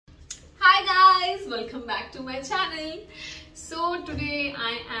Hi guys, welcome back to my channel. So today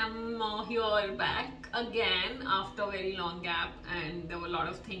I am here back again after a very long gap, and there were a lot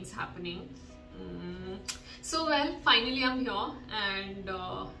of things happening. Finally I'm here, and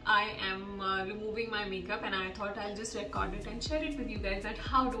I am removing my makeup, and I thought I'll just record it and share it with you guys that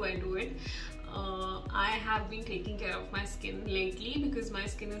how do I do it. I have been taking care of my skin lately because my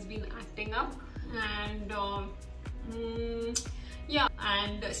skin has been acting up, and yeah,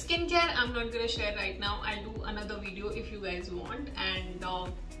 and skincare I'm not gonna share right now. I'll do another video if you guys want, and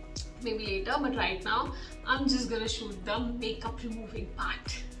maybe later, but right now I'm just gonna shoot the makeup removing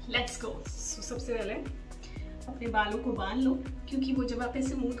part. Let's go. So सबसे पहले अपने बालों को बांध लो, क्योंकि वो जब आप ऐसे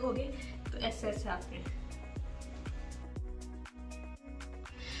स्मूथ हो गए तो ऐसे ऐसे आते हैं.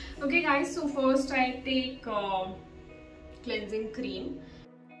 Okay guys, so first I take cleansing cream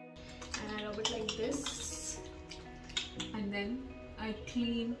and I rub it like this, and then I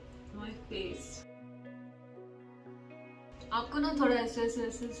clean my face. आपको ना थोड़ा ऐसे ऐसे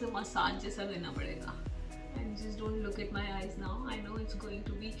ऐसे ऐसे मसाज जैसा देना पड़ेगा. And just don't look at my eyes now. I know it's going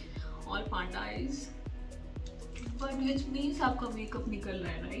to be all panda eyes, but which means आपका makeup निकल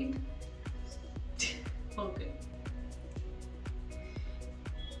रहा है, right? Okay.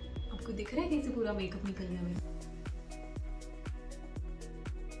 आपको दिख रहा है कैसे पूरा मेकअप निकल गया मेरा?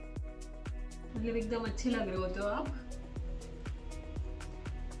 मतलब एकदम अच्छे लग रहे होते हो आप.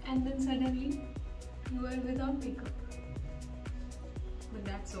 And then suddenly you are without makeup, but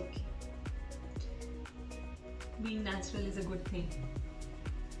that's okay. Being natural is a good thing.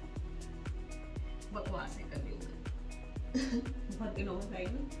 बकवास है कर रही हूँ मैं. बहुत दिन हो गए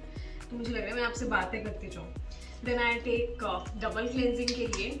ना, तो मुझे लग रहा है मैं आपसे बातें करती जाऊँ. Then I take double cleansing के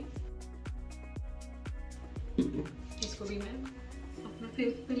लिए इसको भी मैं अपने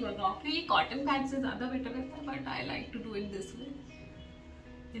फेस पे लगा के, ये कॉटन पैड से ज़्यादा बेटर रहता है, but I like to do it this way.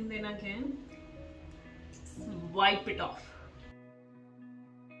 And then again wipe it off.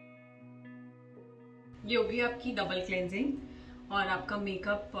 ये होगी आपकी डबल क्लेंजिंग, और आपका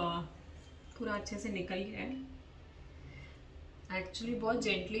मेकअप पूरा अच्छे से निकल गया है. एक्चुअली बहुत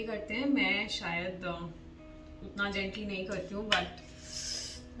जेंटली करते हैं, मैं शायद उतना जेंटली नहीं करती हूँ, but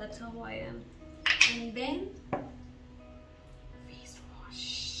that's how I am. And then face wash.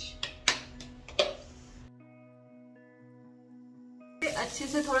 अच्छे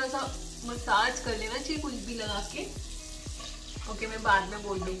से थोड़ा सा मसाज कर लेना चाहिए कुछ भी लगा के. ओके, मैं बाद में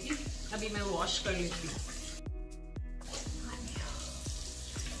बोल दूंगी, अभी मैं वॉश कर लेती हूँ.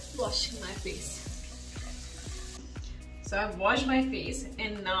 Washing my face. So I've washed my face,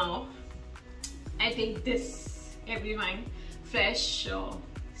 and now I take this Everyone fresh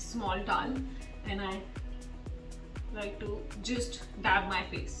small towel, and I like to just dab my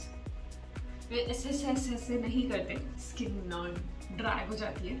face. ऐसे ऐसे नहीं करते, skin dry हो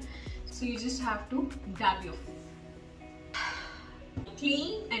जाती है, so you just have to dab your face.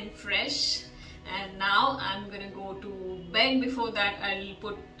 Clean and fresh. And now I'm gonna go to bed. Before that, I'll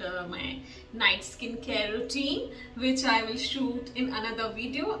put my night skincare routine, which I will shoot in another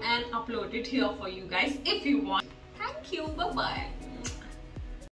video and upload it here for you guys if you want. Thank you. Bye bye.